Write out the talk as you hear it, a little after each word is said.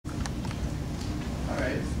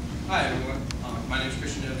right. Hi, everyone. My name is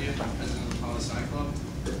Christian Novia. I'm president of the Poli Sci Club.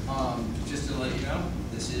 Just to let you know,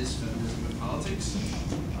 this is Feminism and Politics.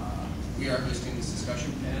 We are hosting this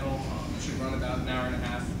discussion panel. It should run about an hour and a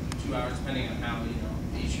half, 2 hours, depending on how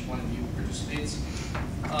each one of you participates.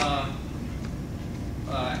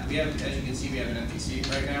 We have, as you can see, we have an empty seat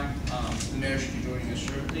right now. The mayor should be joining us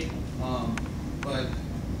shortly. But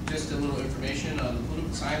just a little information: the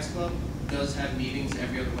Political Science Club does have meetings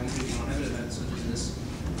every other Wednesday. We don't have an event such as this.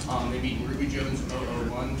 They meet in Ruby Jones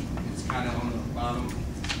 001. It's kind of on the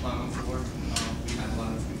bottom floor. We had a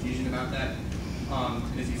lot of confusion about that.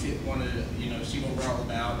 And if you want to, see what we're all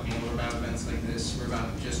about, we're about events like this. We're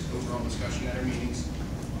about just overall discussion at our meetings.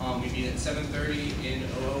 We meet at 7:30 in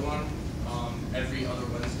 001 every other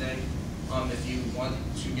Wednesday. If you want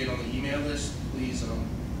to get on the email list, please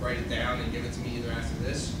write it down and give it to me either after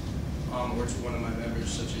this or to one of my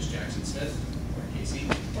members, such as Jackson Smith or Casey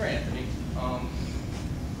or Anthony.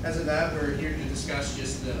 As of that, we're here to discuss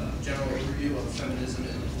just the general overview of feminism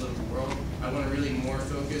in the political world. I want to really more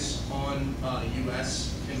focus on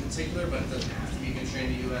U.S. in particular, but it doesn't have to be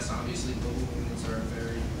constrained to U.S. Obviously, global movements are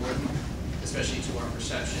very important, especially to our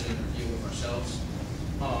perception and our view of ourselves.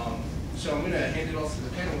 So I'm going to hand it off to the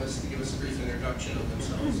panelists to give us a brief introduction of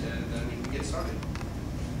themselves, and then we can get started.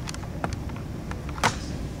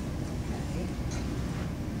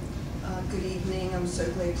 Good evening. I'm so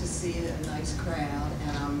glad to see a nice crowd,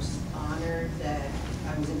 and I'm honored that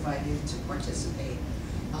I was invited to participate.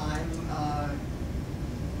 I'm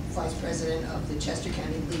Vice President of the Chester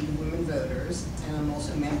County League of Women Voters, and I'm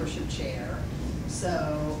also membership chair.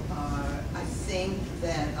 So I think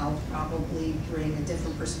that I'll probably bring a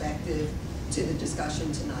different perspective to the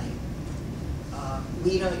discussion tonight.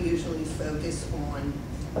 We don't usually focus on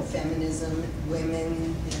feminism,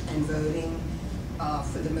 women, and voting.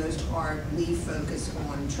 For the most part, we focus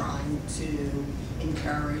on trying to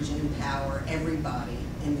encourage and empower everybody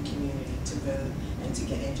in the community to vote and to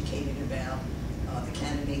get educated about the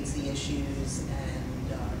candidates, the issues,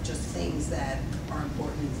 and just things that are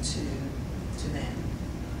important to them.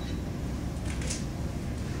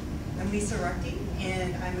 I'm Lisa Ruchti,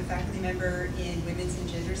 and I'm a faculty member in Women's and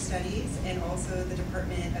Gender Studies and also the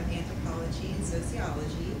Department of Anthropology and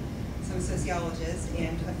Sociology. So I'm a sociologist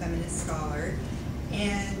and a feminist scholar.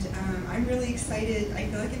 And I'm really excited. I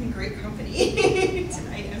feel like I'm in great company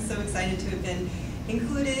tonight. I'm so excited to have been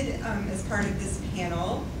included as part of this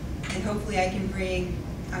panel. And hopefully I can bring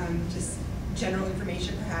just general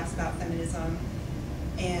information perhaps about feminism.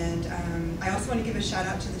 And I also want to give a shout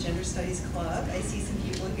out to the Gender Studies Club. I see some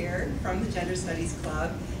people here from the Gender Studies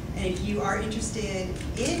Club. And if you are interested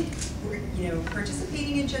in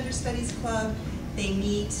participating in Gender Studies Club, they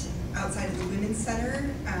meet outside of the Women's Center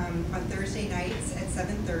on Thursday nights at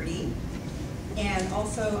 7:30. And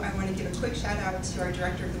also, I want to give a quick shout out to our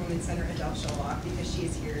director of the Women's Center, Adele Sholok, because she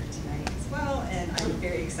is here tonight as well, and I'm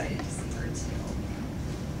very excited to see her too.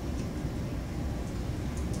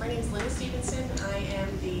 My name is Stevenson.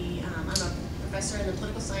 I'm a professor in the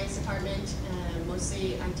political science department, and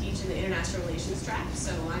mostly I teach in the international relations track,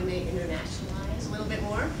 so I may internationalize a little bit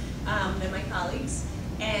more than my colleagues.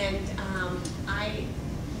 And I'm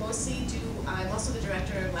also the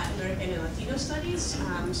director of Latin American and Latino studies.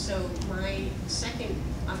 So my second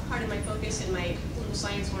part of my focus in my political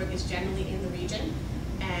science work is generally in the region.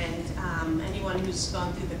 And anyone who's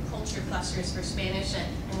gone through the culture clusters for Spanish at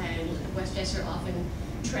Westchester often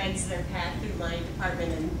treads their path through my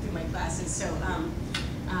department and through my classes. So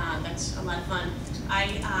that's a lot of fun.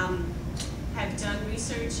 I have done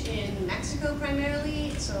research in Mexico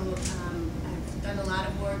primarily. So I've done a lot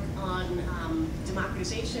of work on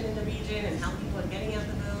democratization in the region and how people are getting out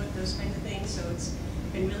the vote, those kinds of things. So it's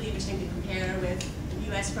been really interesting to compare with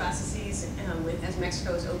U.S. processes as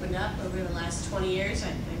Mexico has opened up over the last 20 years.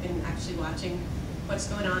 I've been actually watching what's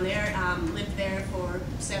going on there. Lived there for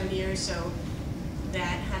 7 years, so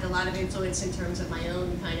that had a lot of influence in terms of my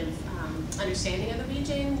own kind of understanding of the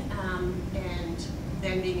region, and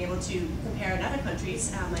then being able to compare in other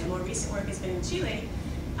countries. My more recent work has been in Chile,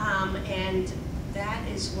 and that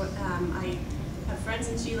is what I have friends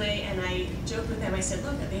in Chile, and I joked with them. I said,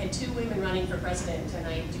 look, they had 2 women running for president, and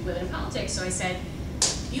I do women in politics, so I said,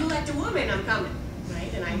 you elect a woman, I'm coming,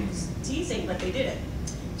 right? And I was teasing, but they did it.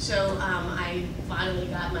 So I finally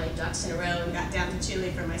got my ducks in a row and got down to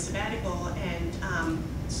Chile for my sabbatical and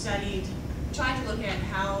tried to look at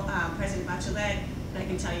how President Bachelet, and I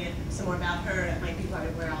can tell you some more about her, that might be part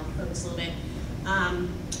of where I'll focus a little bit,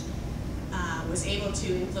 was able to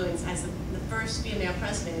influence, as the first female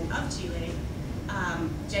president of Chile,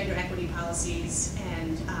 gender equity policies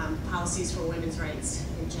and policies for women's rights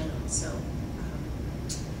in general. So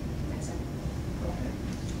that's it. Okay.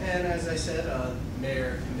 and as I said,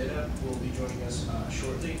 Mayor Comitta will be joining us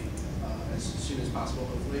shortly, as soon as possible,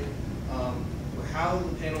 hopefully. How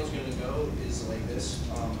the panel is going to go is like this.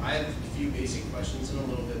 I have a few basic questions and a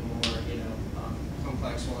little bit more,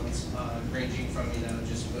 complex ones, ranging from,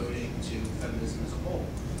 just voting to feminism as a whole.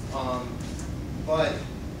 But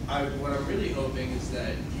what I'm really hoping is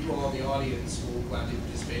that you all in the audience will gladly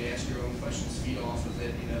participate, ask your own questions, feed off of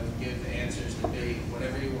it, give answers, debate,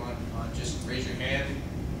 whatever you want. Just raise your hand.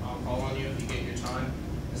 I'll call on you if you get your time.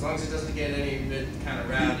 As long as it doesn't get any bit kind of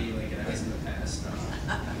rowdy like it has in the past,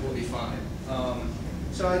 we'll be fine.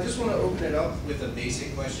 So I just want to open it up with a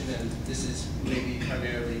basic question, and this is maybe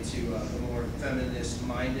primarily to the more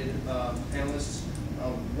feminist-minded panelists.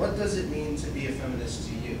 What does it mean to be a feminist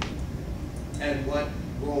to you? And what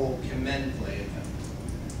role can men play in feminism?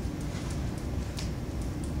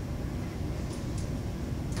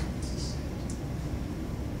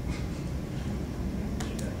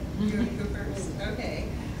 You want to go first? Okay.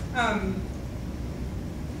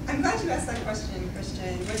 I'm glad you asked that question,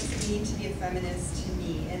 Christian. What does it mean to be a feminist to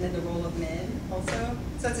me? And then the role of men also?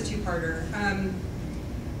 So that's a two-parter.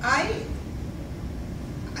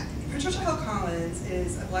 Patricia Hill Collins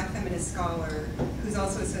is a Black feminist scholar who's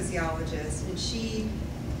also a sociologist, and she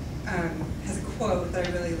has a quote that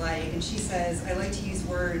I really like, and she says, "I like to use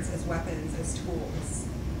words as weapons, as tools."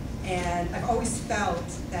 And I've always felt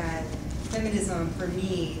that feminism, for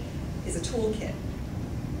me, is a toolkit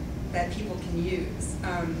that people can use.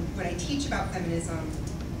 When I teach about feminism,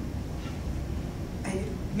 I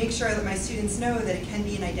make sure I let my students know that it can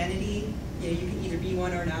be an identity. You can either be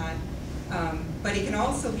one or not. But it can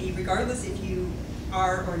also be, regardless if you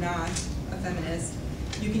are or not a feminist,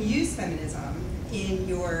 you can use feminism in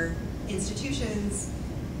your institutions,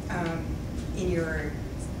 in your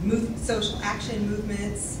social action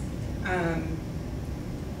movements.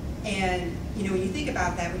 And when you think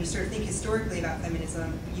about that, when you sort of think historically about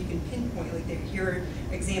feminism, you can pinpoint, like here are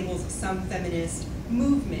examples of some feminist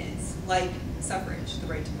movements, like suffrage, the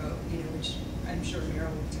right to vote, which I'm sure Meryle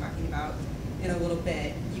will be talking about in a little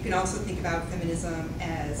bit. You can also think about feminism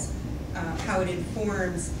as how it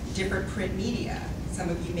informs different print media. Some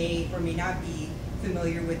of you may or may not be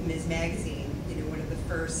familiar with Ms. Magazine, one of the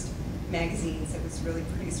first magazines that was really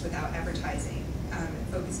produced without advertising,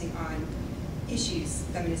 focusing on issues,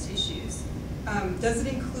 feminist issues. Does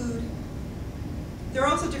it include, there are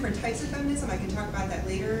also different types of feminism. I can talk about that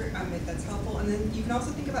later if that's helpful. And then you can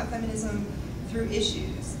also think about feminism through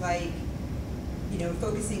issues like,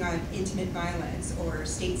 focusing on intimate violence or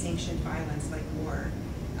state-sanctioned violence like war.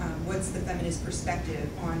 What's the feminist perspective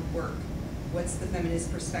on work? What's the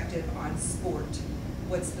feminist perspective on sport?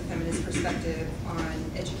 What's the feminist perspective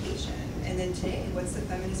on education? And then today, what's the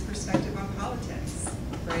feminist perspective on politics,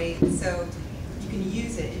 right? So you can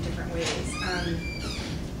use it in different ways.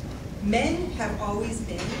 Men have always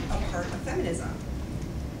been a part of feminism.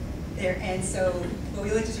 And so what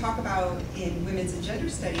we like to talk about in women's and gender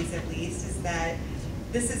studies, at least, is that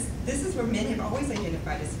this is where men have always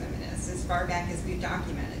identified as feminists, as far back as we've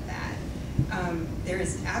documented that. There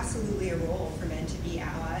is absolutely a role for men to be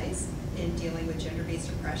allies in dealing with gender-based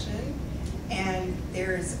oppression, and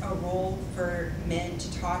there's a role for men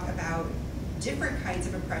to talk about different kinds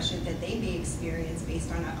of oppression that they may experience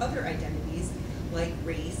based on other identities, like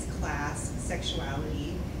race, class,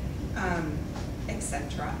 sexuality,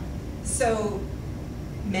 etc. So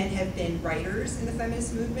men have been writers in the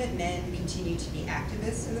feminist movement. Men continue to be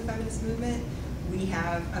activists in the feminist movement. We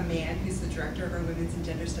have a man who's the director of our Women's and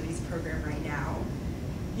Gender Studies program right now.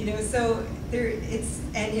 So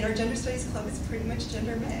and in our Gender Studies Club, it's pretty much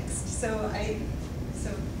gender mixed. So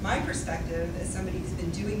my perspective as somebody who's been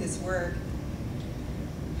doing this work,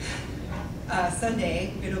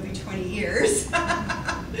 Sunday, it'll be 20 years.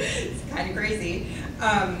 It's kind of crazy.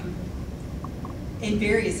 In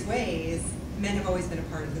various ways, men have always been a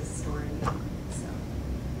part of this story. So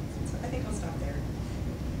I think I'll stop there.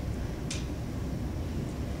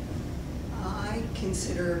 I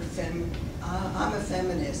consider I'm a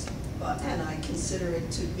feminist, and I consider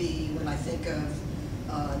it to be, when I think of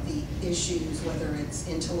the issues, whether it's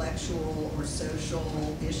intellectual or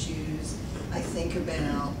social issues, I think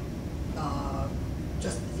about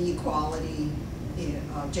just the equality,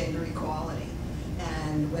 gender equality.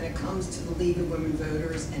 And when it comes to the League of Women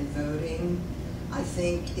Voters and voting, I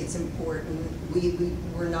think it's important.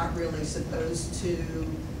 We're not really supposed to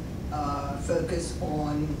focus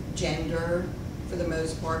on gender for the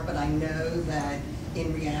most part, but I know that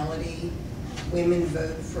in reality, women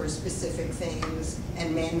vote for specific things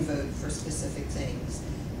and men vote for specific things.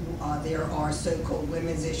 There are so-called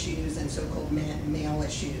women's issues and so-called male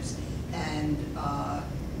issues. And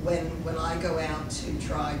when I go out to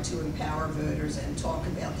try to empower voters and talk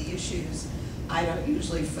about the issues, I don't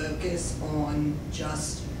usually focus on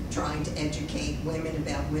just trying to educate women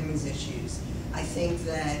about women's issues. I think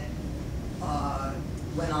that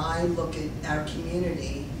when I look at our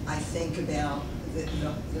community, I think about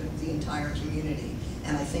the entire community.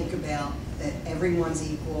 And I think about that everyone's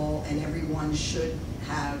equal and everyone should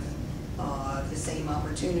have the same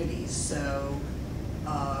opportunities. So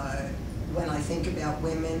when I think about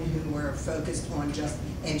women who are focused on just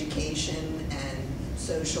education and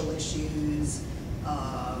social issues,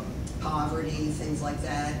 poverty, things like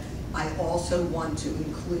that, I also want to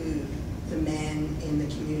include the men in the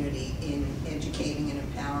community in educating and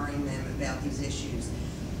empowering them about these issues.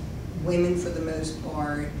 Women, for the most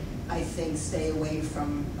part, I think stay away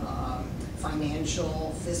from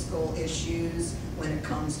financial, fiscal issues when it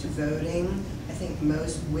comes to voting. I think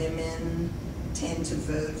most women tend to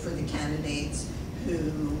vote for the candidates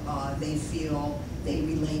who they feel they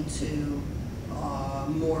relate to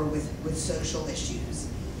more with social issues.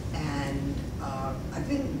 And I've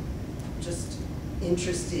been just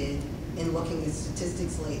interested in looking at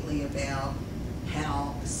statistics lately about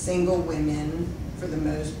how single women, for the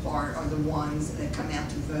most part, are the ones that come out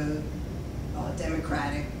to vote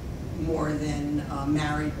Democratic more than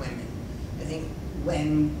married women. I think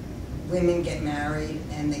when women get married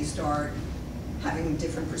and they start having a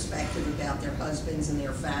different perspective about their husbands and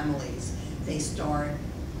their families, they start,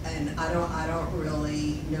 and I don't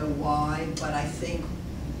really know why, but I think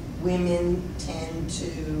women tend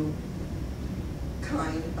to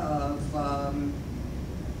kind of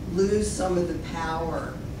lose some of the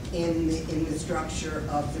power in the structure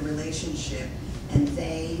of the relationship, and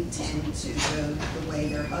they tend to vote the way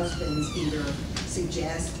their husbands either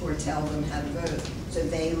suggest or tell them how to vote. So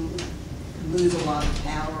they lose a lot of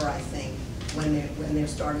power, I think, when they're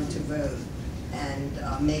starting to vote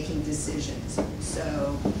and making decisions.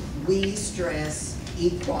 So we stress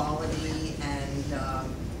equality and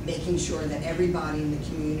making sure that everybody in the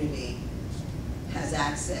community has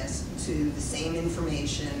access to the same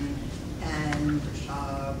information, and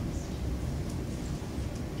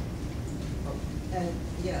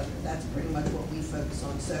yeah, that's pretty much what we focus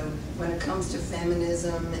on. So when it comes to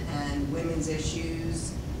feminism and women's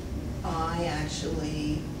issues, I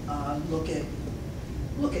actually look at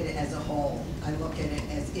it as a whole. I look at it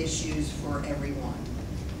as issues for everyone.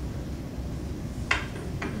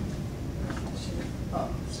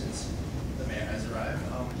 Since the mayor has arrived,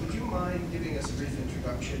 would you mind giving us a brief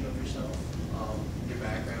introduction of yourself, your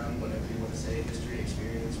background, whatever you want to say, history,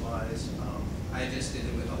 experience-wise? I just did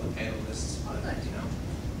it with all the panelists, but you know.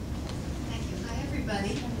 Thank you. Hi,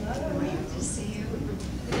 everybody. Hello. Good to see you.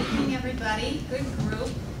 Good evening, everybody. Good group.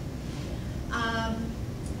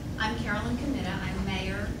 I'm Carolyn Comitta. I'm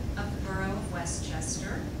mayor of the borough of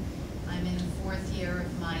Westchester. I'm in the 4th year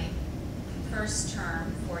of my first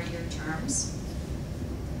term, 4-year terms.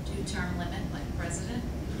 2-term limit, like president.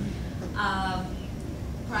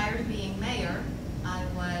 Prior to being mayor, I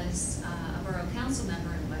was a borough council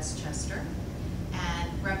member in Westchester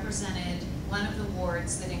and represented one of the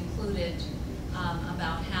wards that included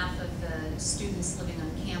about half of the students living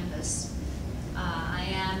on campus. I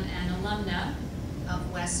am an alumna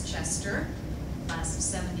of Westchester, class of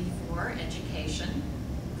 '74, education.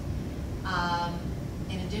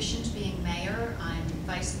 In addition to being mayor, I'm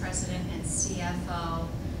vice president and CFO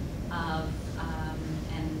of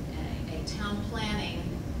a town planning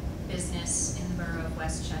business in the borough of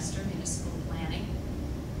Westchester, municipal planning.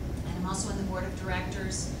 And I'm also on the board of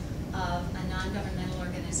directors of a non-governmental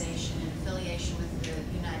organization in affiliation with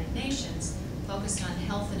the United Nations focused on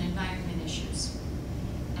health and environment issues.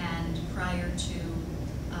 And prior to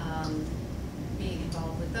being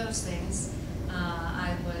involved with those things,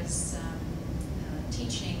 I was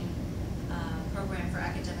teaching a program for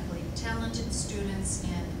academically talented students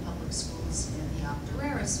in public schools in the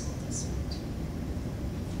Octorara School District.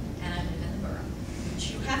 And I live in the borough,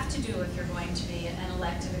 which you have to do if you're going to be an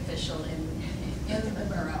elected official in the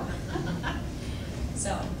borough.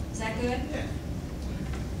 So, is that good? Yeah.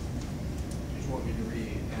 Did you want me to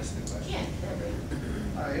re-ask the question? Yeah.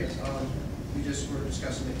 All right. We just were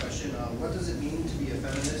discussing the question, what does it mean to be a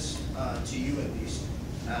feminist, to you at least?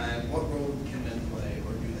 And what role can men play,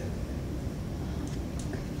 or do they play?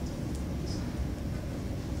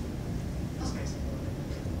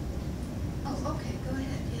 Oh, okay, go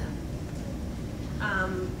ahead, yeah.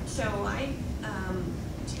 So I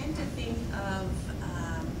tend to think of,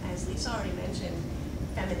 as Lisa already mentioned,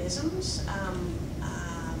 feminisms,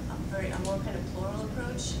 a more kind of plural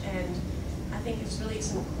approach, and I think it's really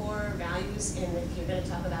some core values in, if you're going to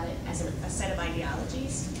talk about it as a set of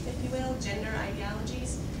ideologies, if you will, gender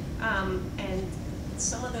ideologies. And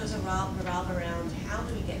some of those revolve around how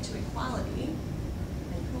do we get to equality,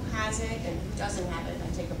 and who has it and who doesn't have it.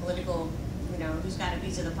 I take a political, who's got a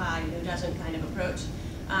piece of the pie and who doesn't kind of approach.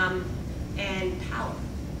 And power,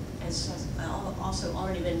 as has also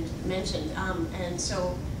already been mentioned. And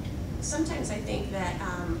so sometimes I think that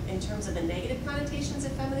in terms of the negative connotations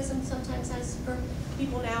that feminism sometimes has for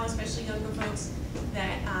people now, especially younger folks,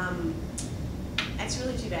 that that's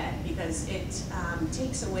really too bad, because it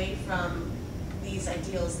takes away from these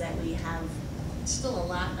ideals that we have still a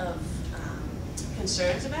lot of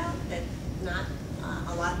concerns about, that not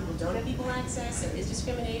a lot of people don't have equal access, there is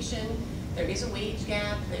discrimination, there is a wage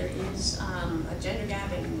gap, there is a gender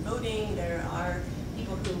gap in voting, there are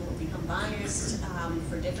people who will become biased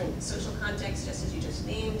for different social contexts, just as you just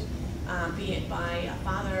named, be it by a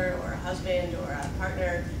father or a husband or a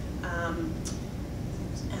partner.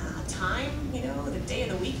 Time, the day of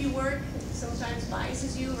the week you work sometimes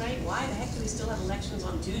biases you, right? Why the heck do we still have elections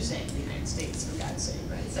on Tuesday in the United States, for God's sake,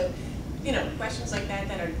 right? So, questions like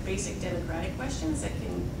that are basic democratic questions that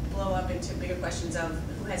can blow up into bigger questions of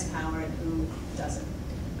who has power and who doesn't.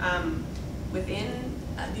 Within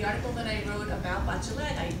the article that I wrote about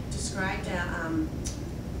Bachelet, I described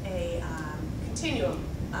a continuum.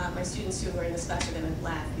 My students who are in this class are going to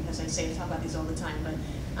laugh because I talk about these all the time,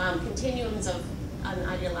 but continuums of an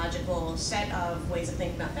ideological set of ways of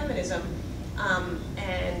thinking about feminism,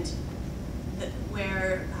 and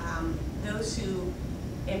where those who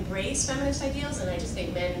embrace feminist ideals, and I just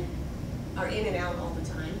think men are in and out all the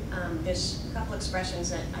time. There's a couple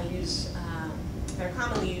expressions that I use that are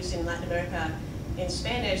commonly used in Latin America in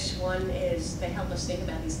Spanish. One is they help us think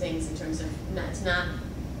about these things in terms of, it's not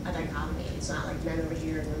a dichotomy, it's not like men over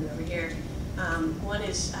here and women over here. One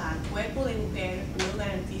is cuerpo de mujer no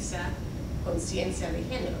garantiza conciencia de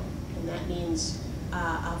género, and that means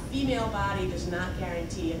a female body does not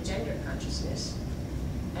guarantee a gender consciousness.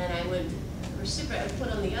 And I would put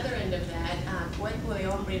on the other end of that, cuerpo de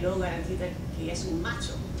hombre no garantiza que es un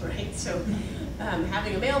macho, right? So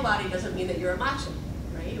having a male body doesn't mean that you're a macho,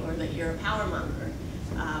 right? Or that you're a power monger.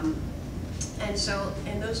 And so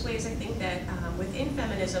in those ways, I think that within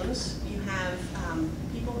feminisms, you have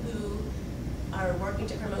people who are working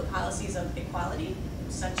to promote policies of equality,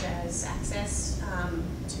 such as access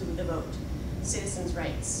to the vote, citizens'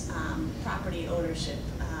 rights, property ownership,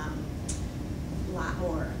 a lot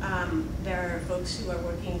more. There are folks who are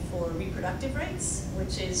working for reproductive rights,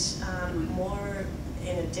 which is more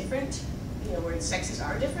in a different, where sexes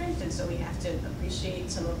are different, and so we have to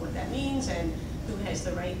appreciate some of what that means and who has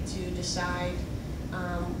the right to decide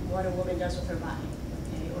what a woman does with her body,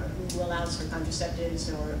 okay, or who allows for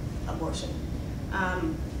contraceptives or abortion.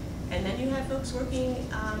 And then you have folks working,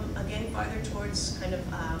 again, farther towards kind of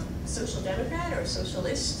social democrat or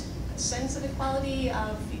socialist sense of equality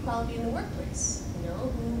in the workplace,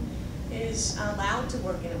 who is allowed to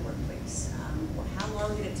work in a workplace. How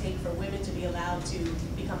long did it take for women to be allowed to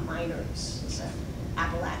become minors? It's an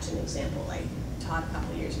Appalachian example. I taught a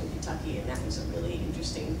couple of years in Kentucky, and that was a really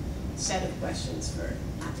interesting set of questions for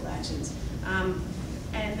Appalachians.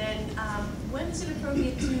 And then when is it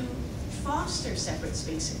appropriate to foster separate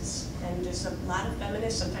spaces? And there's a lot of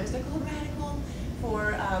feminists, sometimes they're called radical,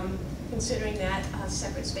 for considering that a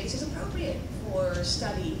separate space is appropriate for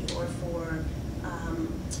study or for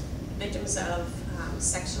victims of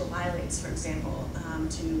sexual violence, for example,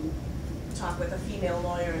 to talk with a female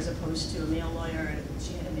lawyer as opposed to a male lawyer, and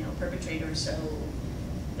she had a male perpetrator, so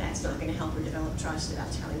that's not going to help her develop trust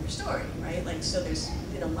about telling her story, right? So there's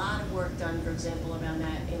been a lot of work done, for example, around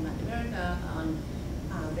that in Latin America on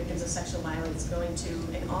victims of sexual violence going to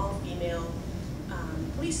an all-female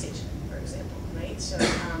police station, for example, right? So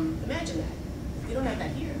imagine that. We don't have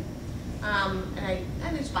that here.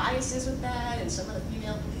 And there's biases with that, and some of the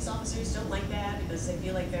female police officers don't like that because they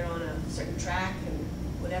feel like they're on a certain track and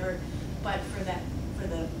whatever. But for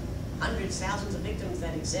the hundreds, thousands of victims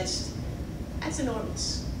that exist, that's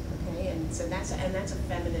enormous. Okay, and so that's a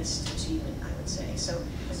feminist achievement, I would say. So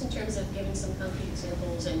just in terms of giving some concrete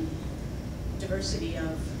examples and diversity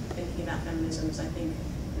of thinking about feminisms, I think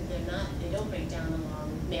that they don't break down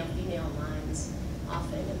along male-female lines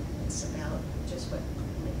often, and it's about just what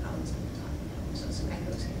my colleagues have been talking about. So some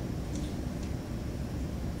echoes here.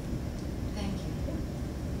 Thank you.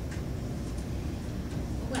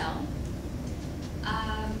 Well,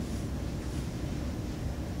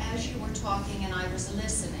 as you were talking and I was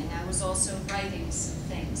listening, I was also writing some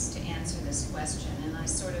things to answer this question, and I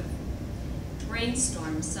sort of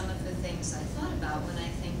brainstormed some of the things I thought about when I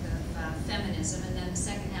think of feminism, and then the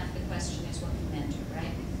second half of the question is what we mentor,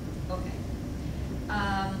 right? Okay.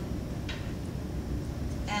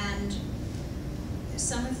 And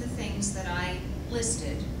some of the things that I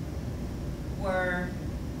listed were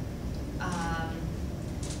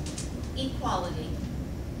equality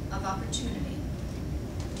of opportunity,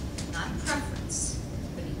 not preference,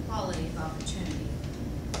 but equality of opportunity.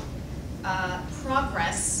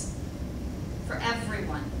 Progress for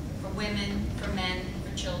everyone, for women, for men,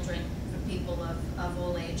 for children, for people of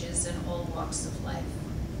all ages and all walks of life.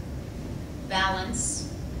 Balance.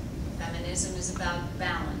 Feminism is about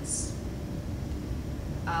balance.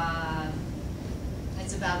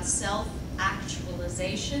 It's about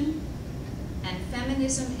self-actualization, and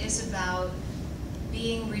feminism is about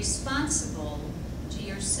being responsible to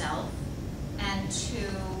yourself and to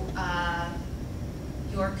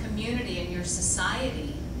your community and your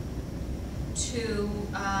society to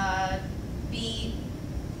be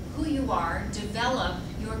who you are, develop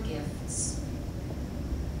your gifts,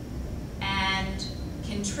 and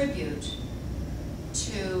contribute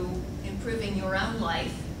to improving your own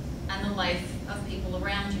life and the life of people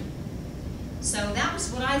around you. So that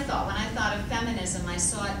was what I thought. When I thought of feminism, I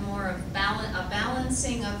saw it more of a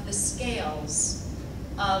balancing of the scales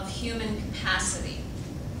of human capacity.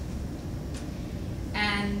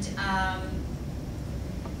 And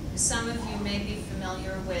some of you may be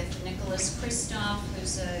familiar with Nicholas Kristof,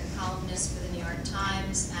 who's a columnist for the New York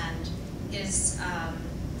Times, and his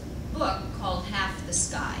book called Half the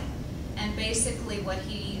Sky. And basically what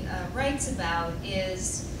he writes about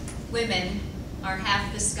is women are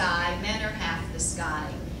half the sky, men are half the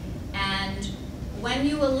sky. And when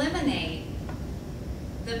you eliminate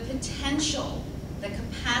the potential, the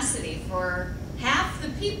capacity for half the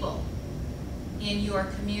people in your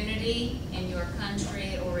community, in your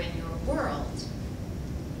country, or in your world,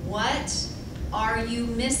 what are you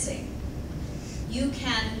missing? You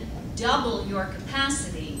can double your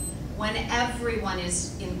capacity when everyone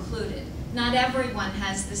is included. Not everyone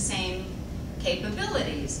has the same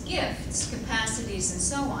capabilities, gifts, capacities, and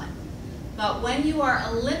so on. But when you are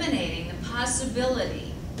eliminating the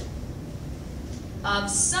possibility of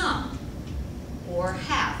some or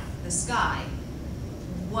half the sky,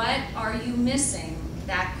 what are you missing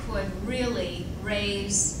that could really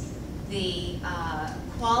raise the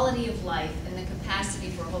quality of life and the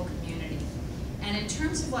capacity for a whole community? And in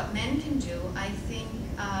terms of what men can do, I think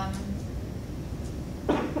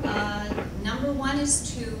number one is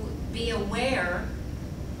to be aware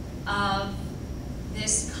of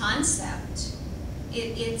this concept.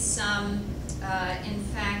 It's in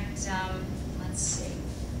fact, let's see,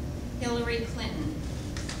 Hillary Clinton.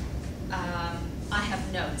 I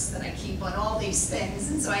have notes that I keep on all these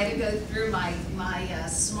things, and so I had to go through my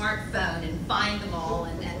smartphone and find them all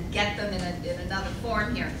and get them in another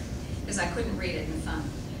form here, because I couldn't read it in the phone.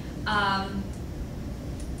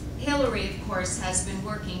 Hillary, of course, has been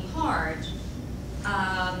working hard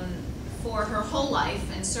for her whole life,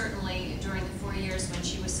 and certainly during the 4 years when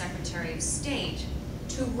she was Secretary of State,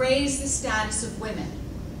 to raise the status of women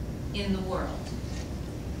in the world.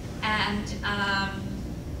 And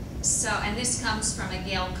and this comes from a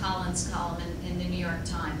Gail Collins column in the New York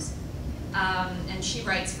Times. And she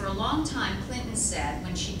writes, for a long time, Clinton said,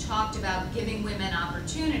 when she talked about giving women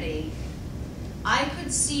opportunity, I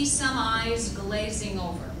could see some eyes glazing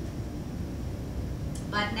over.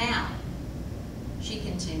 But now, she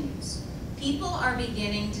continues, people are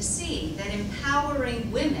beginning to see that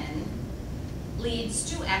empowering women leads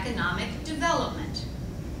to economic development.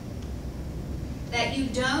 That you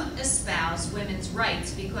don't espouse women's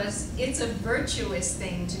rights because it's a virtuous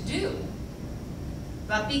thing to do,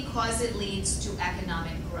 but because it leads to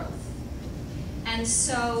economic growth. And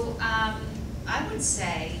so I would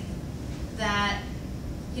say that,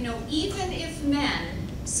 you know, even if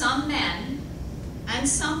some men and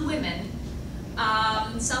some women,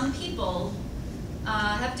 some people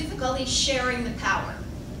have difficulty sharing the power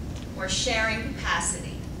or sharing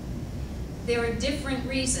capacity, there are different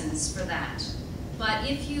reasons for that. But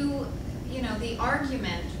if you know, the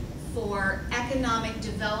argument for economic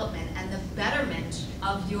development and the betterment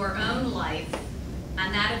of your own life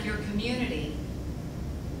and that of your community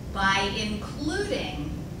by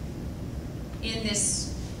including in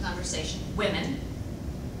this conversation women,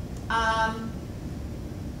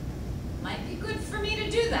 might be good for me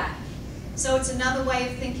to do that. So it's another way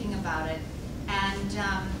of thinking about it. And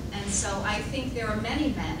so I think there are many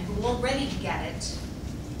men who already get it.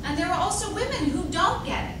 And there are also women who don't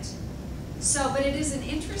get it. So, but it is an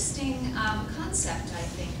interesting concept, I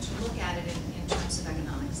think, to look at it in terms of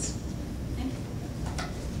economics. Thank you.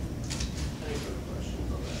 Any further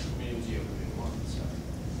questions on that? Meetings you open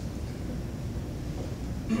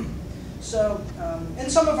one. So, in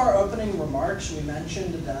some of our opening remarks, we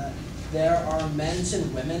mentioned that there are men's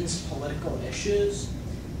and women's political issues.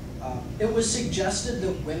 It was suggested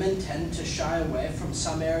that women tend to shy away from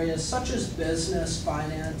some areas such as business,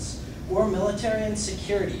 finance, or military and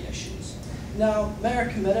security issues. Now, Mayor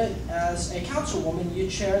Comitta, as a councilwoman, you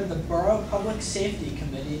chaired the Borough Public Safety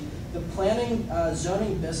Committee, the Planning,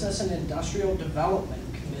 Zoning, Business, and Industrial Development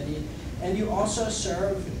Committee, and you also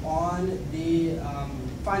served on the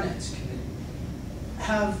Finance Committee.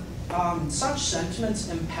 Have such sentiments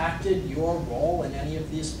impacted your role in any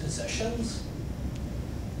of these positions?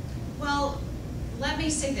 Well, let me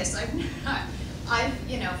say this.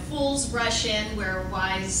 Fools rush in where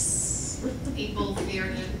wise people fear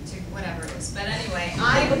to whatever it is. But anyway,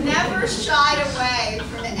 I've never shied away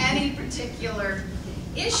from any particular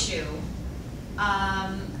issue.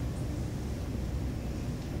 I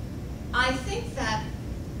think that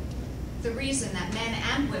the reason that men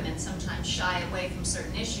and women sometimes shy away from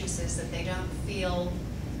certain issues is that they don't feel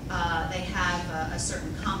they have a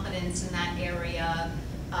certain competence in that area,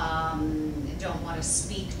 don't want to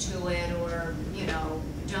speak to it, or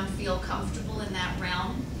don't feel comfortable in that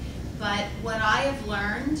realm. But what I have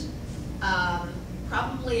learned,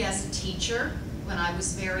 probably as a teacher when I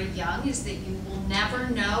was very young, is that you will never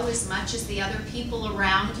know as much as the other people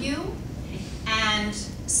around you. And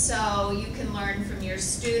so you can learn from your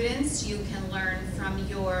students, you can learn from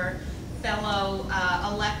your fellow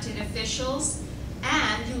elected officials,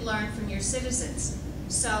 and you learn from your citizens.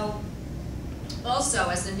 So also,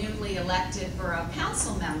 as a newly elected borough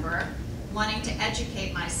council member, wanting to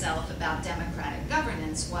educate myself about democratic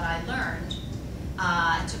governance, what I learned,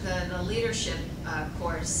 I took a leadership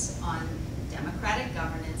course on democratic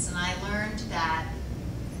governance, and I learned that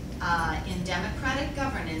in democratic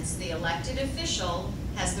governance, the elected official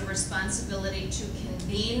has the responsibility to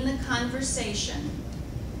convene the conversation,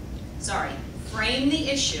 frame the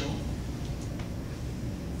issue,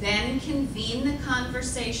 then convene the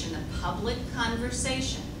conversation, the public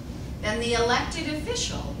conversation. Then the elected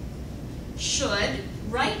official should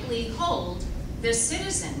rightly hold the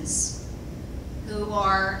citizens who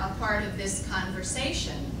are a part of this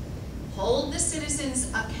conversation, hold the citizens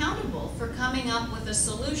accountable for coming up with a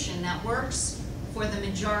solution that works for the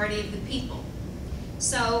majority of the people.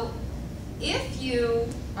 So if you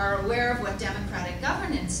are aware of what democratic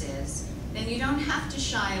governance is, then you don't have to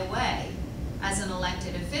shy away as an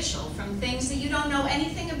elected official from things that you don't know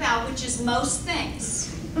anything about, which is most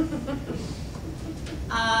things.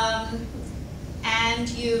 And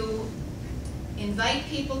you invite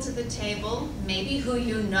people to the table, maybe who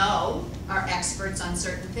you know are experts on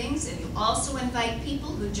certain things, and you also invite people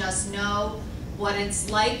who just know what it's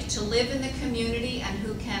like to live in the community and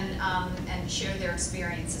who can and share their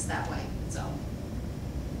experiences that way. So,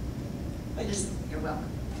 you're welcome.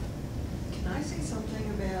 Can I say something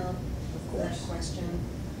about that question?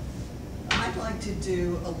 I'd like to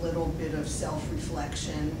do a little bit of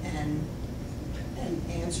self-reflection and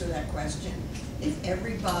answer that question. If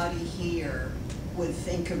everybody here would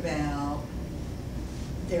think about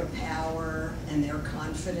their power and their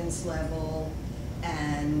confidence level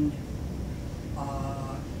and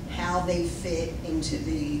how they fit into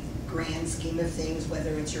the grand scheme of things,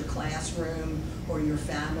 whether it's your classroom or your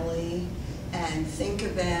family, and think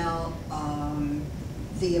about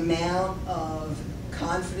the amount of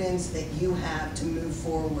confidence that you have to move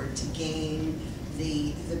forward to gain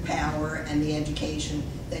the power and the education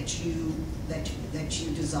that you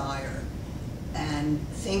desire. And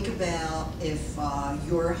think about if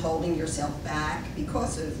you're holding yourself back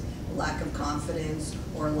because of lack of confidence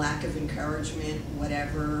or lack of encouragement,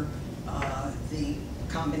 whatever the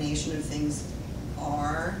combination of things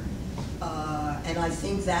are. And I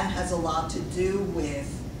think that has a lot to do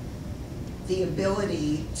with the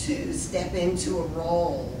ability to step into a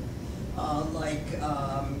role,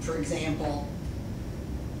 for example,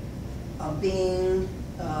 being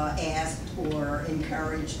asked or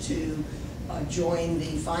encouraged to join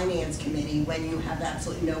the finance committee when you have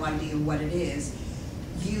absolutely no idea what it is.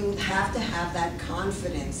 You have to have that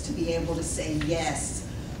confidence to be able to say, yes,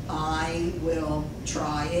 I will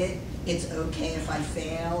try it. It's okay if I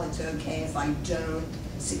fail. It's okay if I don't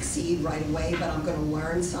succeed right away, but I'm going to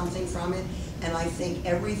learn something from it. And I think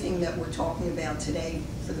everything that we're talking about today,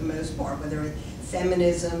 for the most part, whether it's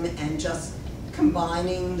feminism and just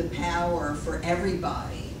combining the power for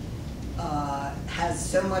everybody, has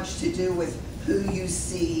so much to do with who you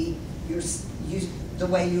see, the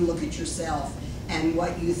way you look at yourself, and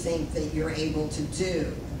what you think that you're able to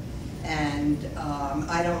do. And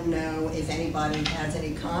I don't know if anybody has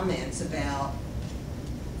any comments about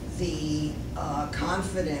the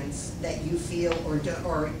confidence that you feel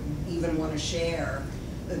or even want to share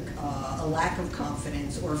a lack of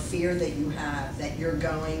confidence or fear that you have that you're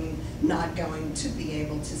not going to be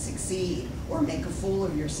able to succeed or make a fool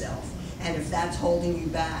of yourself, and if that's holding you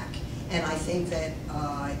back. And I think that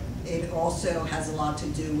it also has a lot to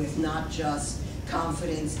do with not just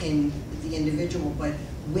confidence in the individual, but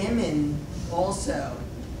women also.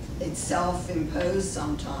 It's self-imposed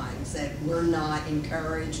sometimes that we're not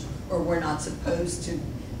encouraged or we're not supposed to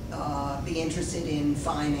be interested in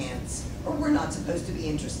finance, or we're not supposed to be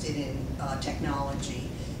interested in technology.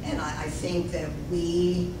 And I think that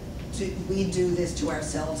we do this to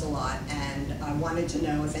ourselves a lot, and I wanted to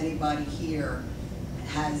know if anybody here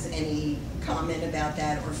has any comment about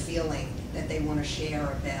that or feeling that they want to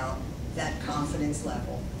share about that confidence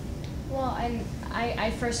level. Well,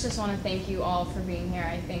 I first just want to thank you all for being here.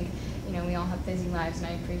 I think, you know, we all have busy lives, and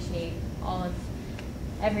I appreciate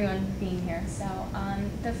everyone being here. So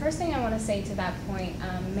the first thing I want to say to that point,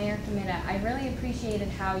 Mayor Comitta, I really appreciated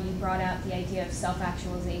how you brought out the idea of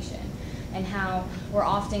self-actualization and how we're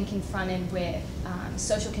often confronted with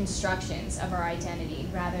social constructions of our identity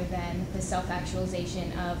rather than the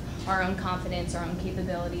self-actualization of our own confidence, our own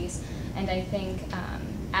capabilities. And I think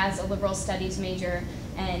as a liberal studies major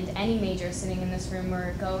and any major sitting in this room,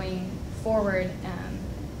 we're going forward,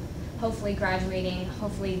 hopefully graduating,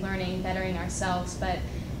 hopefully learning, bettering ourselves, but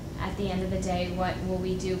at the end of the day, what will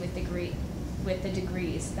we do with the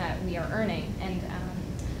degrees that we are earning? And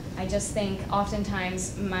I just think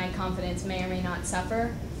oftentimes my confidence may or may not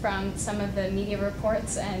suffer from some of the media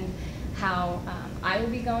reports and how I will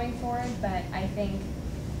be going forward, but I think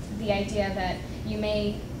the idea that you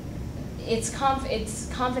may, it's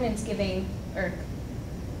confidence giving, or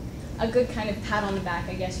a good kind of pat on the back,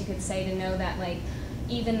 I guess you could say, to know that, like,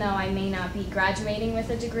 even though I may not be graduating with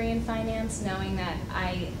a degree in finance, knowing that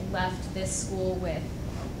I left this school with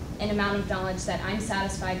an amount of knowledge that I'm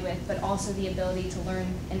satisfied with, but also the ability to learn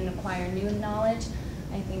and acquire new knowledge,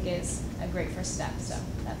 I think is a great first step. So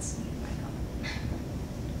that's my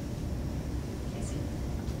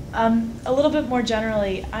comment. A little bit more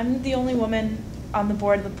generally, I'm the only woman on the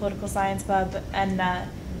board of the Political Science Pub, and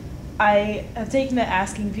I have taken to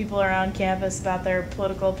asking people around campus about their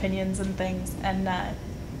political opinions and things, and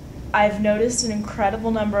I've noticed an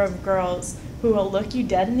incredible number of girls who will look you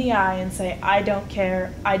dead in the eye and say, I don't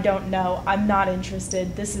care, I don't know, I'm not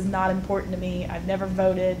interested, this is not important to me, I've never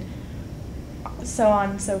voted, so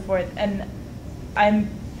on and so forth. And I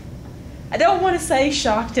don't want to say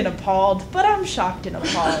shocked and appalled, but I'm shocked and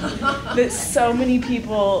appalled that so many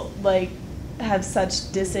people have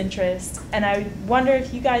such disinterest. And I wonder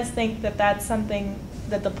if you guys think that that's something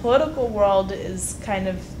that the political world is kind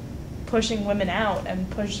of pushing women out and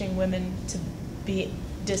pushing women to be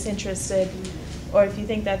disinterested, or if you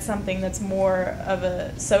think that's something that's more of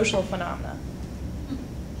a social phenomenon.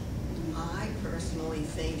 I personally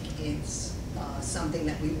think it's something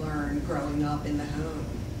that we learn growing up in the home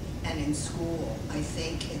and in school. I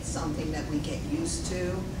think it's something that we get used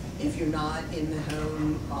to. If you're not in the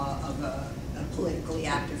home of a politically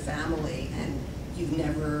active family and you've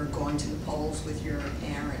never gone to the polls with your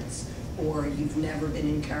parents, or you've never been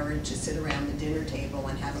encouraged to sit around the dinner table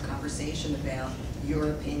and have a conversation about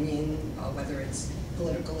your opinion, whether it's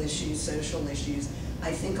political issues, social issues,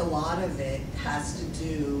 I think a lot of it has to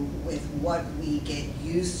do with what we get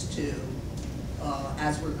used to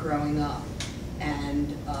as we're growing up.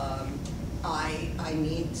 And I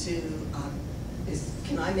need to,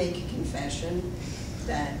 can I make a confession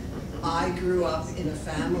that I grew up in a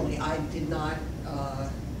family, I did not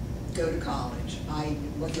go to college. I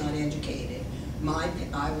was not educated.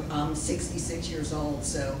 I'm 66 years old,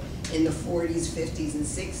 so in the 40s, 50s, and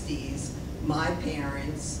 60s, my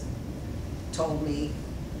parents told me,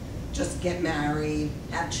 just get married,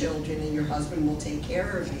 have children, and your husband will take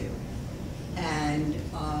care of you. And,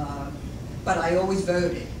 but I always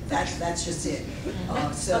voted. That's just it.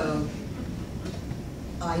 So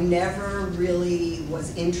I never really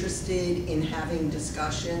was interested in having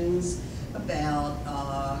discussions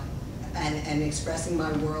about and expressing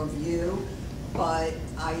my worldview, but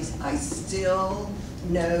I still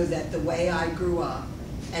know that the way I grew up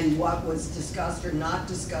and what was discussed or not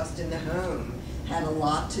discussed in the home had a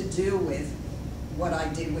lot to do with what I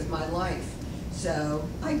did with my life. So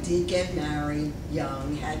I did get married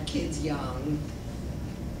young, had kids young,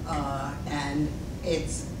 and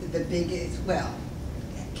it's the biggest, well,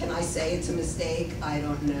 can I say it's a mistake? I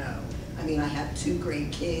don't know. I mean, I have 2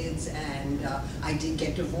 great kids, and I did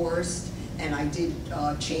get divorced, and I did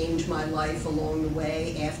change my life along the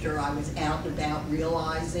way after I was out and about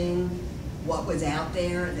realizing what was out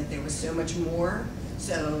there, that there was so much more.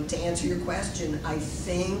 So to answer your question, I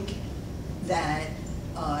think that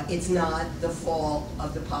It's not the fault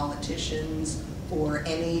of the politicians or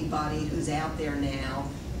anybody who's out there now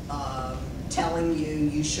telling you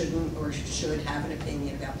you shouldn't or should have an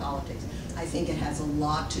opinion about politics. I think it has a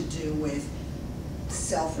lot to do with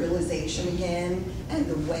self-realization again, and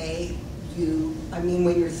the way you, I mean,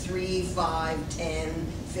 when you're 3, 5, 10,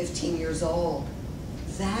 15 years old,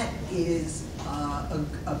 that is a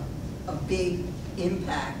big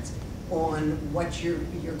impact on what you're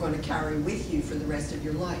going to carry with you for the rest of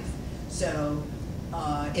your life. So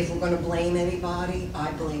if we're going to blame anybody,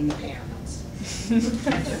 I blame the parents. As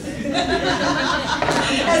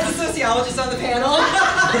a sociologist on the panel.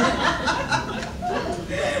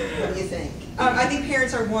 What do you think? I think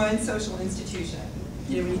parents are one social institution.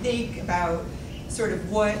 You know, when you think about sort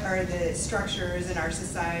of what are the structures in our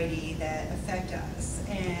society that affect us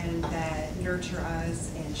and that nurture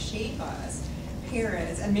us and shape us,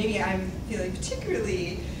 parents, and maybe I'm feeling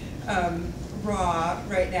particularly raw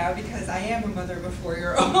right now because I am a mother of a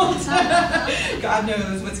 4-year-old. God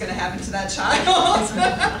knows what's going to happen to that child.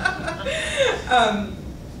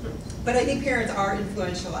 But I think parents are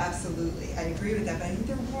influential, absolutely. I agree with that, but I think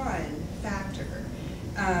they're one factor.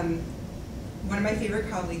 One of my favorite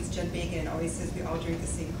colleagues, Jen Bacon, always says we all drink the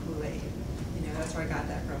same Kool-Aid. You know, that's where I got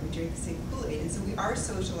that from. We drink the same Kool-Aid. And so we are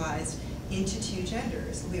socialized into two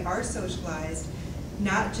genders. We are socialized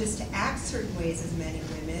not just to act certain ways as men and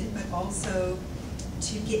women, but also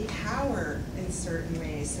to get power in certain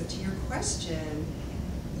ways. So to your question,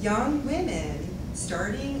 young women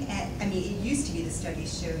starting at, I mean, it used to be the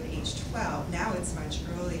studies showed age 12, now it's much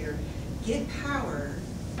earlier, get power,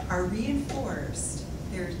 are reinforced,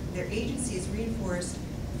 their agency is reinforced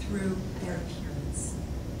through their appearance.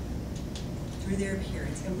 Through their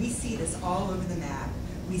appearance. And we see this all over the map.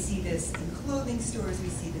 We see this in clothing stores, we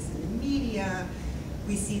see this in the media,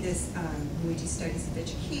 we see this when we do studies of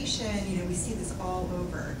education, you know, we see this all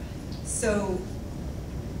over. So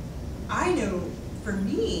I know for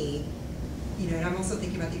me, you know, and I'm also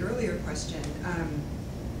thinking about the earlier question,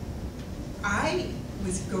 I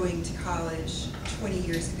was going to college 20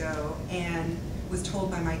 years ago and was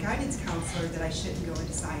told by my guidance counselor that I shouldn't go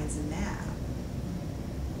into science and math.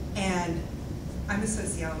 And I'm a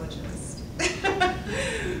sociologist,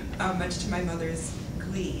 much to my mother's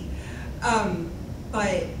glee.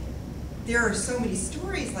 But there are so many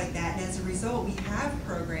stories like that, and as a result, we have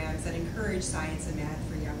programs that encourage science and math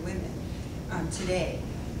for young women today.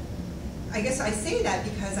 I guess I say that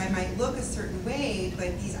because I might look a certain way,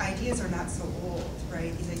 but these ideas are not so old,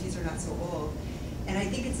 right? These ideas are not so old. And I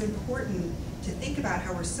think it's important to think about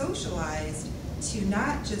how we're socialized to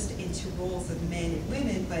not just into roles of men and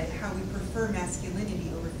women, but how we prefer masculinity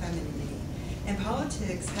over femininity. And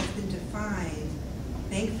politics has been defined,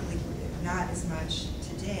 thankfully not as much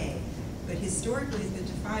today, but historically has been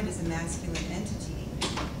defined as a masculine entity.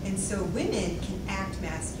 And so women can act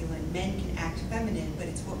masculine, men can act feminine, but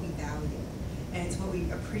it's what we value, and it's what we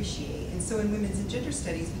appreciate. And so in women's and gender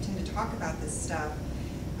studies, we tend to talk about this stuff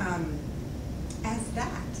as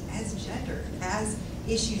that, as gender, as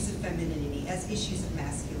issues of femininity, as issues of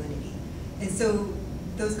masculinity. And so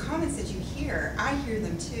those comments that you hear, I hear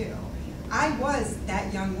them too. I was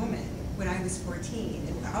that young woman when I was 14,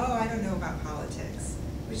 and oh, I don't know about politics,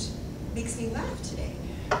 which makes me laugh today.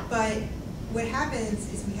 But what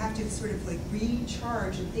happens is we have to sort of like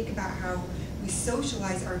recharge and think about how we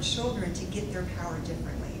socialize our children to get their power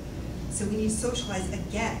differently. So we need to socialize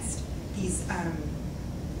against these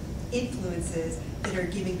influences that are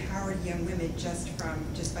giving power to young women just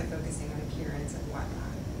by focusing on appearance and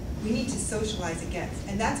whatnot. We need to socialize against,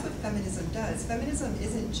 and that's what feminism does. Feminism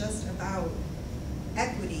isn't just about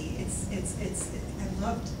equity. I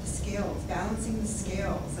loved the scales, balancing the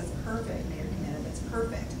scales. That's perfect, Mayor Comitta. That's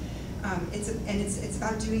perfect. It's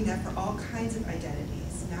about doing that for all kinds of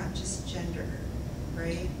identities, not just gender,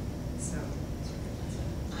 right? So,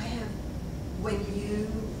 When you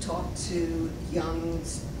talk to young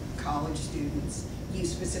college students, you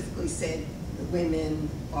specifically said the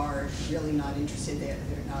women are really not interested. They're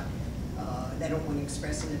not. They don't want to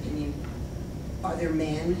express an opinion. Are there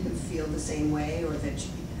men who feel the same way, or that?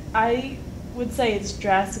 I would say it's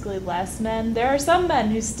drastically less men. There are some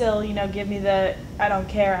men who still, you know, give me the I don't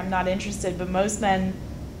care, I'm not interested. But most men,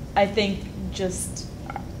 I think, just.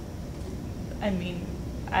 I mean,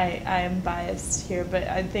 I am biased here, but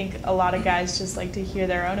I think a lot of guys just like to hear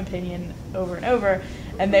their own opinion over and over,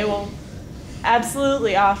 and they will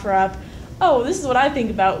absolutely offer up, oh, this is what I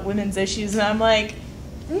think about women's issues, and I'm like,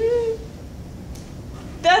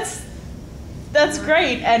 that's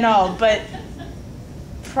great and all, but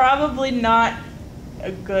probably not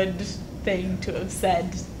a good thing to have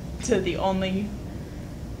said to the only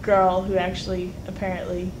girl who actually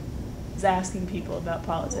apparently is asking people about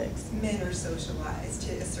politics. Men are socialized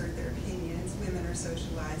to assert their opinions. Women are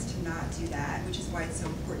socialized to not do that, which is why it's so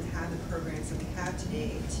important to have the programs that we have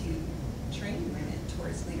today to train women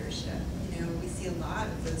towards leadership. You know, we see a lot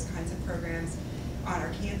of those kinds of programs on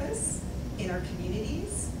our campus, in our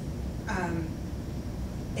communities.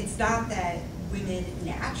 It's not that women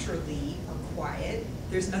naturally are quiet.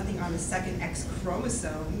 There's nothing on the second X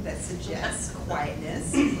chromosome that suggests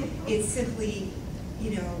quietness. It's simply,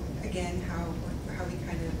 you know, again, how we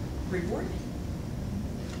kind of reward it.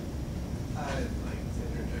 I'd like to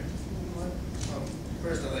interject.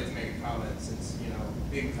 First, I'd like to make a comment since, you know,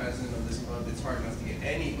 being president of this club, it's hard enough to get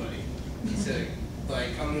anybody to,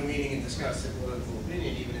 like, come to a meeting and discuss their political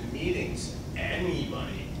opinion. Even in meetings,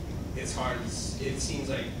 anybody. It's hard. It seems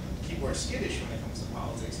like people are skittish when it comes to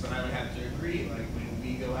politics, but I would have to agree. Like, when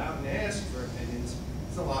we go out and ask for opinions,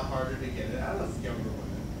 it's a lot harder to get it out of younger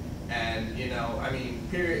women. And, you know, I mean,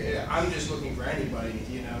 period. I'm just looking for anybody,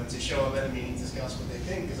 you know, to show up at a meeting, discuss what they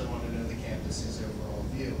think, because I want to know the campus's overall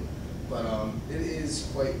view. But it is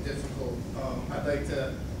quite difficult. I'd like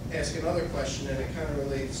to ask another question, and it kind of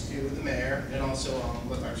relates to the mayor and also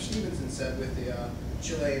what Dr. Stevenson said with the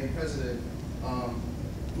Chilean president.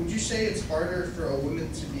 Would you say it's harder for a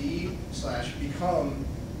woman to be / become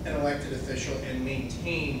an elected official and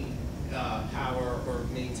maintain power or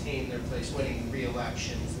maintain their place, winning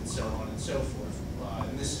re-elections and so on and so forth?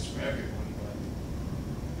 And this is for everyone,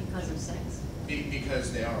 but Because of sex?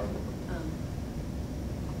 Because they are a woman.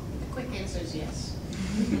 The quick answer is yes,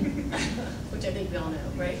 which I think we all know,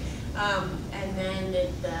 right? And then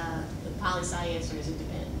the poli-sci answer is it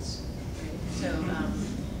depends, right? So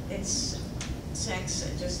it's sex,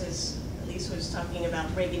 just as Lisa was talking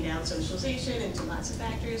about breaking down socialization into lots of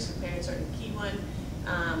factors, so parents are the key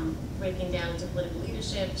one. Breaking down into political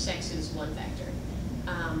leadership, sex is one factor.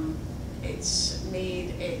 It's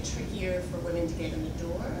made it trickier for women to get in the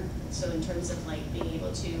door. So in terms of like being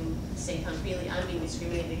able to say concretely, I'm being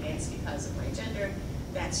discriminated against because of my gender,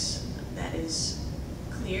 that is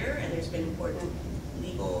clear, and there's been important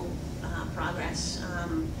legal progress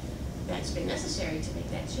that's been necessary to make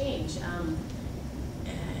that change.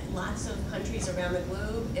 Lots of countries around the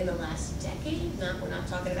globe in the last decade, we're not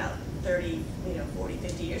talking about 30, 40,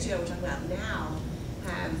 50 years ago, we're talking about now,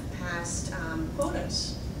 have passed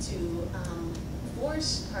quotas to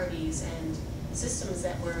force parties and systems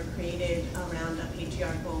that were created around a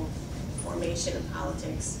patriarchal formation of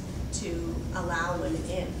politics to allow women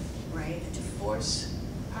in, right? To force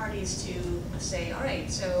parties to say, all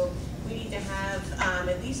right, so we need to have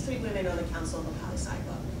at least 3 women on the council of a poli-sci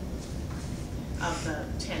club. Of the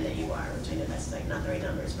 10 that you are, which I know that's like not the right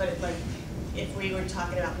numbers, but if we were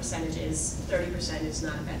talking about percentages, 30% is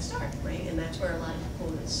not a bad start, right? And that's where a lot of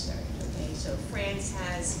quotas start, okay? So France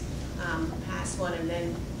has passed one, and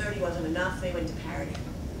then 30 wasn't enough, they went to parity.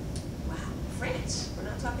 Wow, France, we're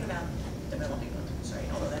not talking about developing countries,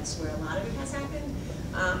 right? Although that's where a lot of it has happened.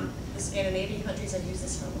 The Scandinavian countries have used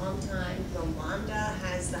this for a long time. Rwanda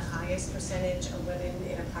has the highest percentage of women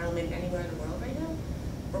in a parliament anywhere in the world right now.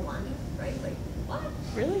 Rwanda, right? Like, what?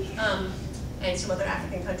 Really? And some other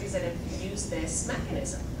African countries that have used this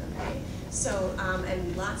mechanism, okay? So,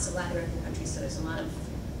 and lots of Latin American countries, so there's a lot of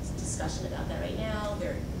discussion about that right now.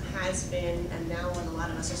 There has been, and now what a lot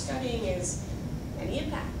of us are studying is any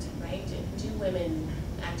impact, right? Do women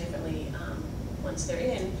act differently once they're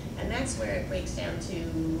in? And that's where it breaks down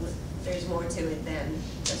to, there's more to it than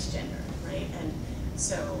just gender, right? And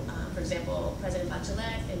so, for example, President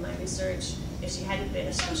Bachelet, in my research, if she hadn't been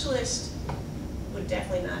a socialist, would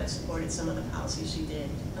definitely not have supported some of the policies she did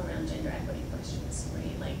around gender equity questions,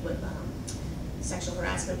 right? Like with sexual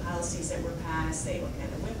harassment policies that were passed, they were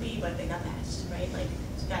kind of wimpy, but they got passed, right? Like,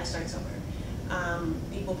 you gotta start somewhere.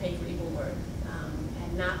 Equal pay for equal work,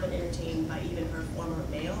 had not been entertained by even her former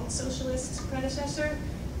male socialist predecessor.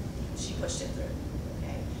 She pushed it through,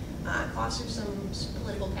 okay? Cost her some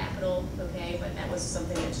political capital, okay, but that was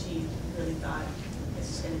something that she really thought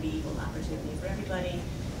this is gonna be equal opportunity for everybody,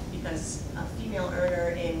 because a female earner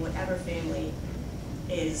in whatever family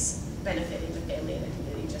is benefiting the family and the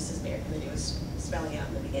community, just as Mayor Committee was spelling out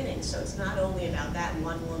in the beginning. So it's not only about that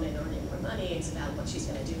one woman earning more money, it's about what she's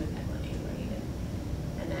gonna do with that money, right?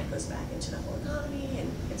 And that goes back into the whole economy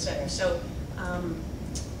and et cetera. So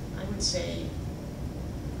I would say,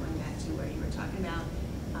 going back to where you were talking about,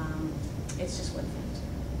 it's just one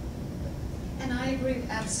factor. And I agree,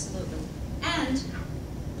 absolutely. And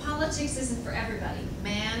politics isn't for everybody,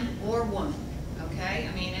 man or woman, okay?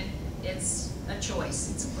 I mean, it's a choice.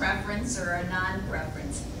 It's a preference or a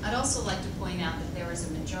non-preference. I'd also like to point out that there is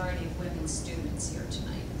a majority of women students here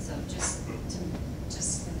tonight, so just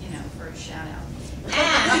you know, for a shout out.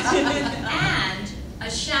 And a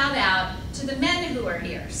shout out to the men who are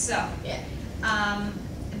here. So,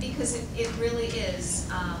 because it really is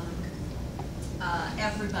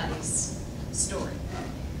everybody's story.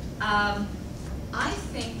 I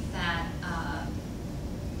think that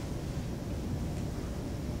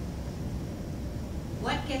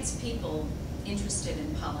what gets people interested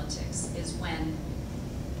in politics is when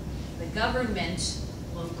the government,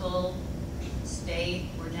 local, state,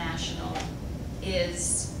 or national,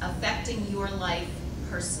 is affecting your life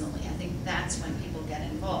personally. I think that's when people get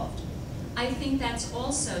involved. I think that's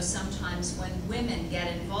also sometimes when women get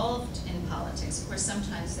involved in politics. Of course,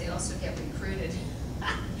 sometimes they also get recruited.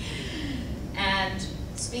 And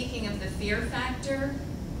speaking of the fear factor,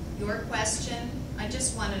 your question, I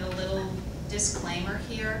just wanted a little disclaimer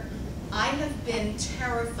here. I have been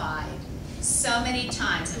terrified so many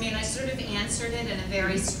times. I mean, I sort of answered it in a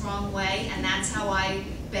very strong way, and that's how I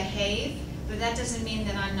behave, but that doesn't mean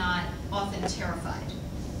that I'm not often terrified,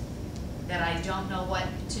 that I don't know what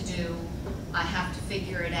to do, I have to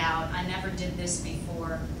figure it out, I never did this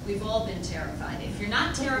before. We've all been terrified. If you're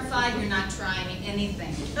not terrified, you're not trying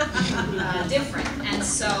anything different. And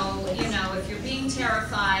so, you know, if you're being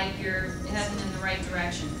terrified, you're heading in the right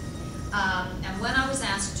direction. And when I was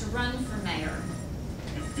asked to run for mayor,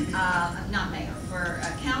 not mayor, for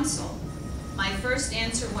council, my first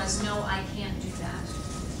answer was, no, I can't do that.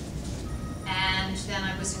 And then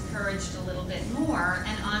I was encouraged a little bit more,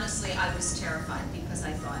 and honestly, I was terrified because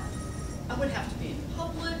I thought, I would have to be in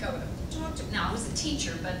public, I would have to talk to, now I was a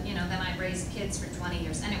teacher, but you know, then I raised kids for 20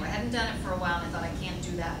 years. Anyway, I hadn't done it for a while, and I thought, I can't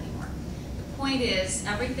do that anymore. The point is,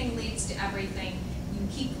 everything leads to everything. You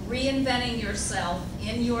keep reinventing yourself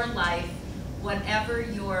in your life, whatever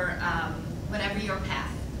your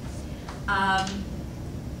path.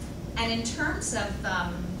 And in terms of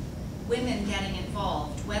women getting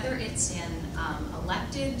involved, whether it's in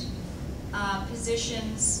elected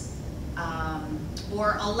positions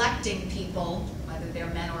or electing people, whether they're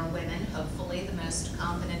men or women, hopefully the most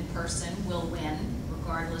competent person will win,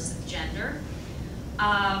 regardless of gender.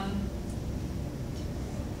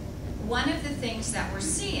 One of the things that we're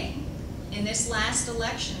seeing in this last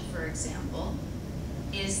election, for example,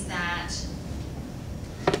 is that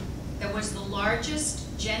there was the largest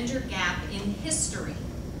gender gap in history,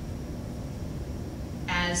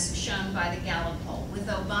 as shown by the Gallup poll, with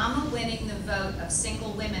Obama winning the vote of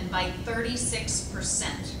single women by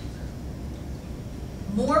 36%.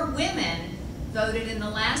 More women voted in the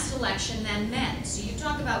last election than men. So you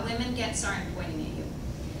talk about women sorry, I'm pointing at you.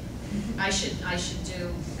 I should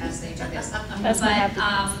do as they do this. But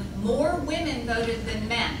more women voted than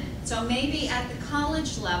men. So maybe at the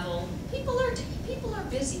college level, people are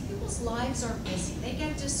busy. People's lives are busy. They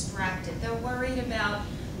get distracted. They're worried about,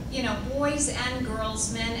 you know, boys and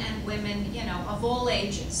girls, men and women, you know, of all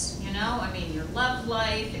ages, you know? I mean, your love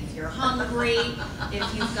life, if you're hungry,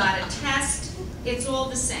 if you've got a test, it's all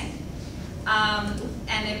the same.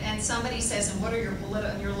 And somebody says, and what are your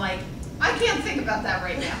political, and you're like, I can't think about that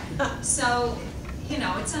right now. So, you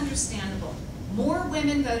know, it's understandable. More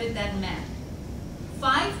women voted than men.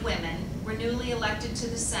 5 women were newly elected to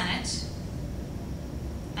the Senate,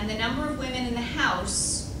 and the number of women in the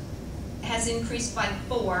House has increased by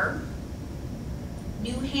 4.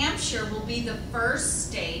 New Hampshire will be the first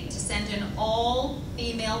state to send an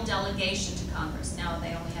all-female delegation to Congress. Now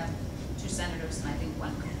they only have 2 senators and I think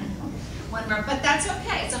 1 rep, but that's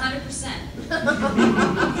okay. It's 100%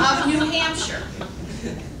 of New Hampshire.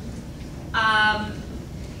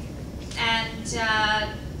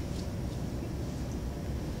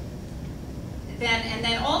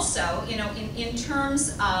 Then also, you know, in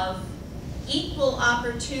terms of equal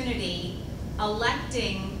opportunity,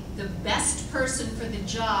 electing the best person for the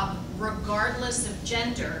job, regardless of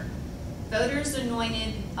gender, voters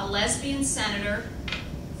anointed a lesbian senator,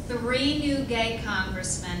 3 new gay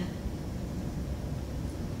congressmen,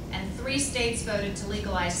 and 3 states voted to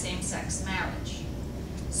legalize same-sex marriage.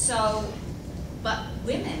 So, but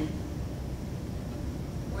women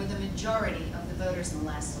were the majority of the voters in the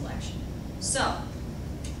last election. So,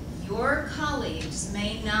 your colleagues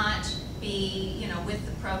may not be, you know, with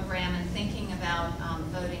the program and thinking about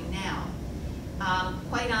voting now.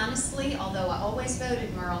 Quite honestly, although I always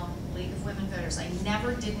voted, Meryle, League of Women Voters, I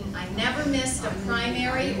never missed a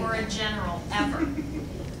primary or a general, ever.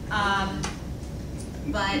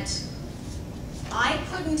 But I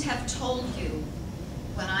couldn't have told you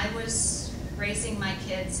when I was raising my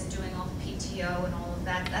kids and doing all the PTO and all of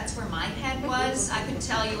That's where my head was. I could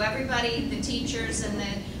tell you everybody, the teachers and the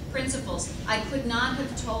principals. I could not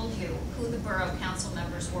have told you who the borough council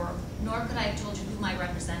members were, nor could I have told you who my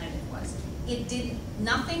representative was.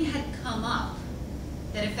 Nothing had come up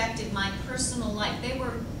that affected my personal life. They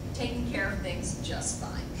were taking care of things just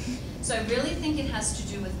fine. So I really think it has to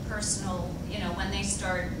do with personal, you know, when they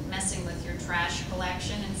start messing with your trash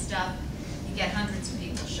collection and stuff, you get hundreds of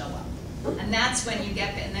people show up. And that's when you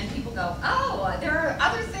get, and then people go, oh, there are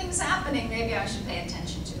other things happening maybe I should pay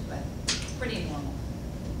attention to, but it's pretty normal.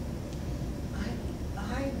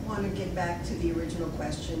 I want to get back to the original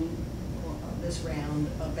question of this round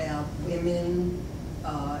about women.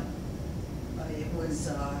 It was,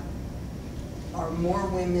 are more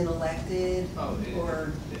women elected? Oh,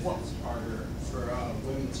 or it's what? harder for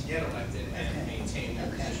women to get elected and maintain their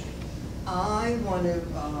position. I want to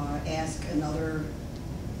ask another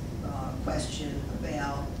question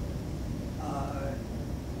about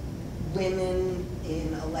women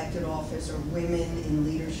in elected office or women in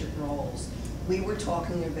leadership roles. We were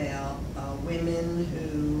talking about women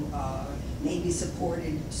who maybe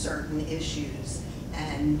supported certain issues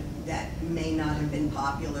and that may not have been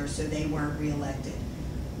popular, so they weren't reelected.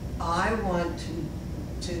 I want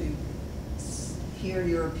to hear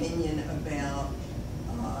your opinion about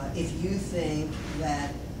if you think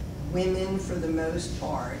that women, for the most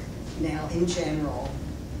part, now in general,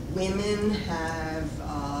 women have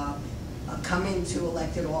come into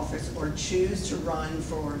elected office or choose to run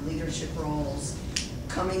for leadership roles,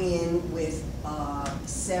 coming in with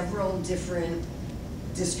several different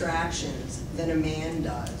distractions than a man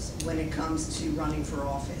does when it comes to running for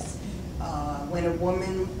office. When a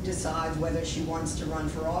woman decides whether she wants to run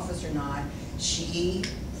for office or not, she,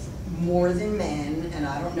 more than men, and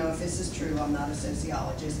I don't know if this is true, I'm not a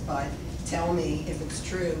sociologist, but tell me if it's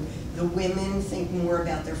true, the women think more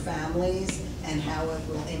about their families and how it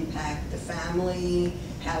will impact the family,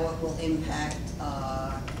 how it will impact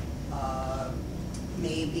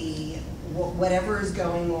maybe whatever is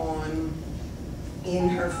going on in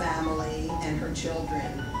her family and her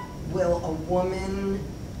children. Will a woman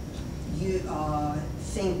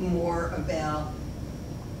think more about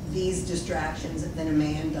these distractions than a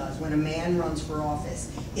man does? When a man runs for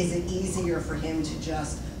office, is it easier for him to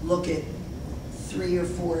just look at 3 or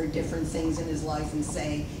 4 different things in his life and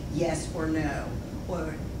say yes or no?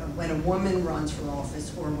 Or when a woman runs for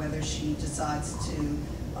office, or whether she decides to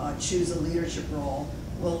choose a leadership role,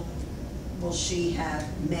 will she have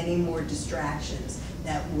many more distractions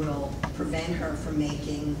that will prevent her from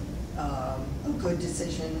making a good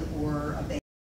decision or a bad